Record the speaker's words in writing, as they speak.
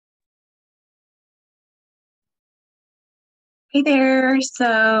Hey there.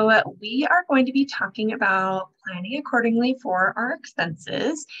 So we are going to be talking about planning accordingly for our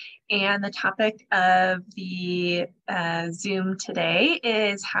expenses. And the topic of the Zoom today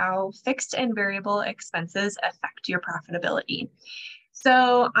is how fixed and variable expenses affect your profitability.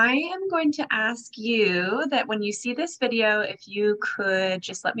 So I am going to ask you that when you see this video, if you could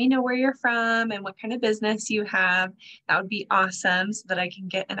just let me know where you're from and what kind of business you have, that would be awesome so that I can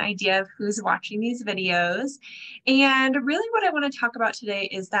get an idea of who's watching these videos. And really what I want to talk about today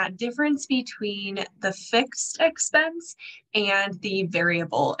is that difference between the fixed expense and the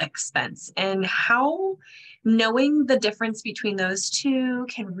variable expense and how knowing the difference between those two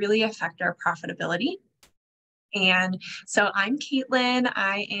can really affect our profitability. And so I'm Caitlin.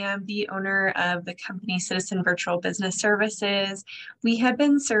 I am the owner of the company Citizen Virtual Business Services. We have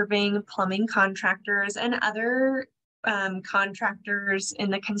been serving plumbing contractors and other contractors in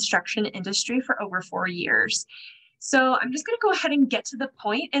the construction industry for over 4 years. So I'm just going to go ahead and get to the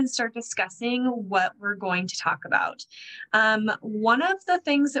point and start discussing what we're going to talk about. One of the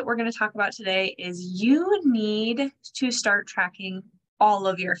things that we're going to talk about today is you need to start tracking all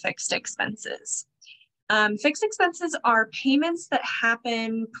of your fixed expenses. Fixed expenses are payments that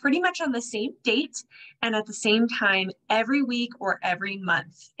happen pretty much on the same date and at the same time every week or every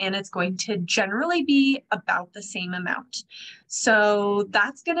month. And it's going to generally be about the same amount. So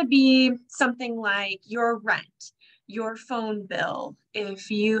that's going to be something like your rent, your phone bill,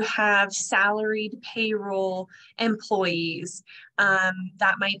 if you have salaried payroll employees,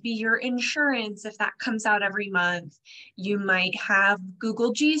 that might be your insurance if that comes out every month. You might have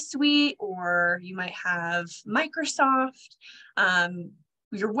Google G Suite or you might have Microsoft,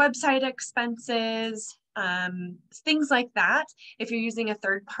 your website expenses, things like that. If you're using a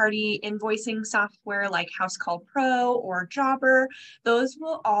third-party invoicing software like House Call Pro or Jobber, those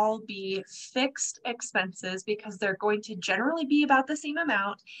will all be fixed expenses because they're going to generally be about the same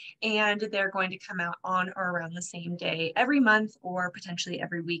amount and they're going to come out on or around the same day every month or potentially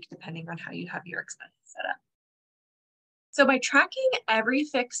every week, depending on how you have your expenses set up. So by tracking every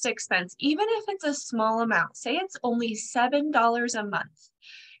fixed expense, even if it's a small amount, say it's only $7 a month,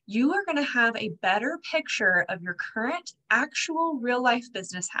 you are going to have a better picture of your current actual real life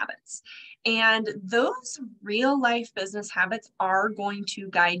business habits. And those real life business habits are going to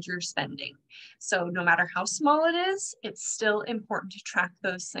guide your spending. So no matter how small it is, it's still important to track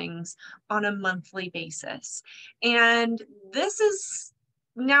those things on a monthly basis. And this is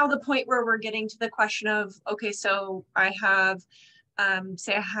now the point where we're getting to the question of, okay, so I have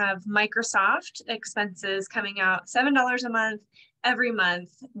say I have Microsoft expenses coming out $7 a month every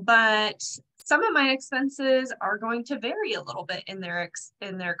month, but some of my expenses are going to vary a little bit in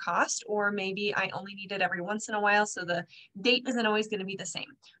their cost, or maybe I only need it every once in a while, so the date isn't always going to be the same.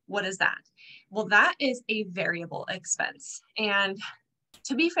 What is that? Well, that is a variable expense. And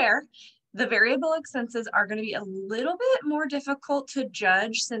to be fair, the variable expenses are going to be a little bit more difficult to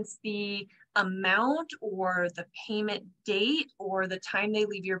judge since the amount or the payment date or the time they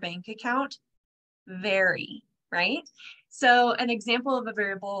leave your bank account vary, right? So an example of a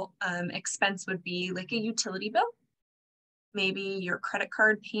variable expense would be like a utility bill, maybe your credit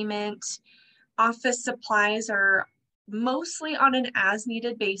card payment. Office supplies are mostly on an as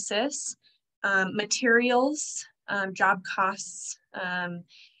needed basis. Materials, job costs,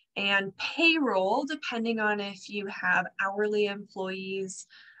 and payroll, depending on if you have hourly employees,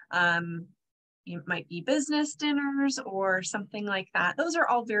 it might be business dinners or something like that. Those are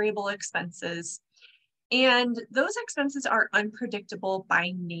all variable expenses. And those expenses are unpredictable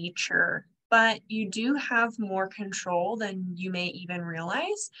by nature, but you do have more control than you may even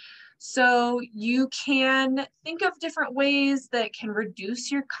realize. So you can think of different ways that can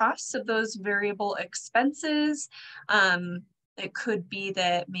reduce your costs of those variable expenses. It could be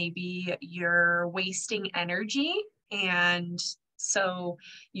that maybe you're wasting energy and so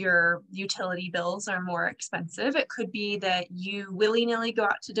your utility bills are more expensive. It could be that you willy-nilly go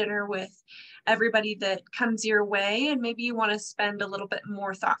out to dinner with everybody that comes your way, and maybe you want to spend a little bit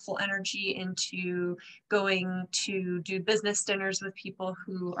more thoughtful energy into going to do business dinners with people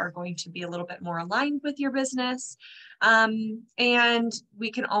who are going to be a little bit more aligned with your business. And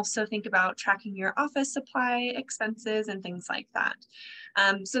we can also think about tracking your office supply expenses and things like that.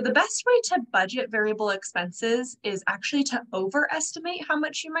 So the best way to budget variable expenses is actually to overestimate how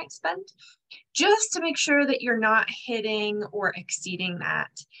much you might spend, just to make sure that you're not hitting or exceeding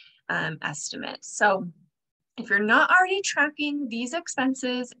that estimate. So if you're not already tracking these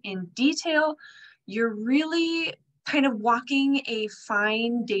expenses in detail, you're really kind of walking a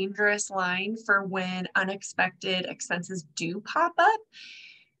fine, dangerous line for when unexpected expenses do pop up.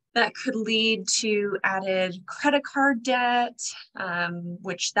 That could lead to added credit card debt,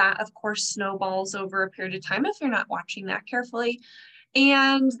 which that of course snowballs over a period of time if you're not watching that carefully.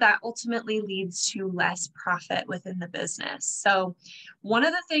 And that ultimately leads to less profit within the business. So one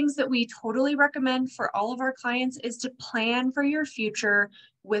of the things that we totally recommend for all of our clients is to plan for your future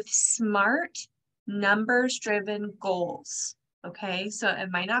with smart, numbers-driven goals. Okay, so it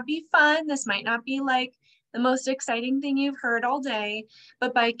might not be fun. This might not be like the most exciting thing you've heard all day,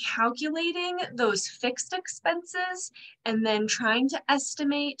 but by calculating those fixed expenses and then trying to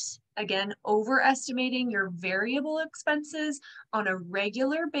estimate, again, overestimating your variable expenses on a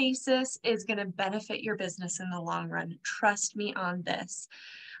regular basis is going to benefit your business in the long run. Trust me on this.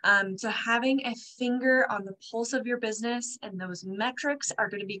 So having a finger on the pulse of your business and those metrics are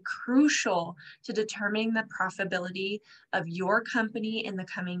going to be crucial to determining the profitability of your company in the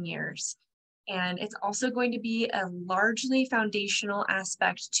coming years. And it's also going to be a largely foundational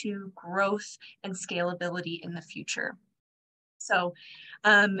aspect to growth and scalability in the future. So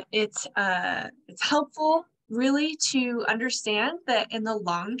it's helpful really to understand that in the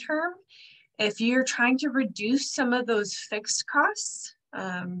long term, if you're trying to reduce some of those fixed costs,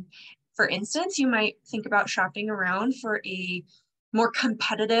 for instance, you might think about shopping around for a more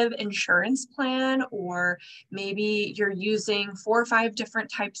competitive insurance plan, or maybe you're using 4 or 5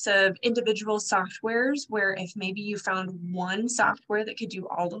 different types of individual softwares, where if maybe you found one software that could do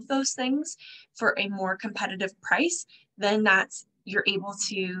all of those things for a more competitive price, then you're able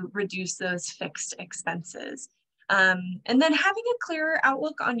to reduce those fixed expenses. And then having a clearer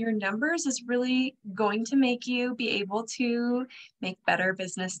outlook on your numbers is really going to make you be able to make better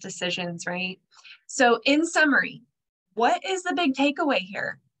business decisions, right? So in summary, what is the big takeaway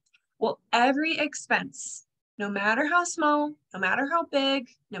here? Well, every expense, no matter how small, no matter how big,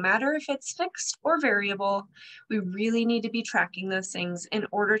 no matter if it's fixed or variable, we really need to be tracking those things in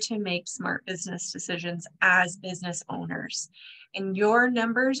order to make smart business decisions as business owners. And your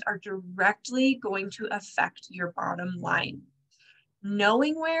numbers are directly going to affect your bottom line.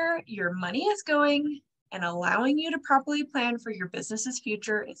 Knowing where your money is going and allowing you to properly plan for your business's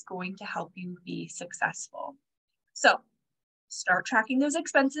future is going to help you be successful. So start tracking those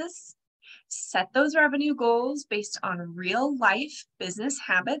expenses, set those revenue goals based on real life business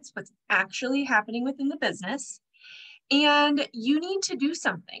habits, what's actually happening within the business. And you need to do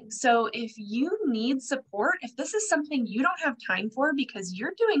something. So if you need support, if this is something you don't have time for because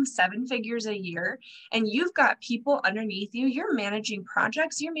you're doing 7 figures a year and you've got people underneath you, you're managing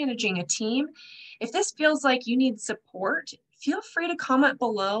projects, you're managing a team. If this feels like you need support, feel free to comment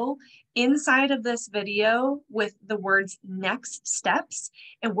below inside of this video with the words next steps.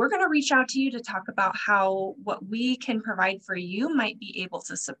 And we're going to reach out to you to talk about how what we can provide for you might be able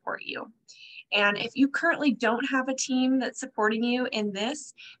to support you. And if you currently don't have a team that's supporting you in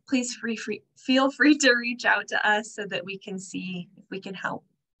this, please feel free to reach out to us so that we can see if we can help.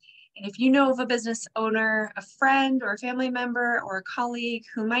 And if you know of a business owner, a friend or a family member or a colleague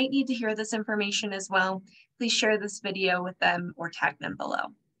who might need to hear this information as well, please share this video with them or tag them below.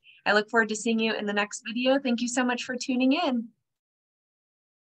 I look forward to seeing you in the next video. Thank you so much for tuning in.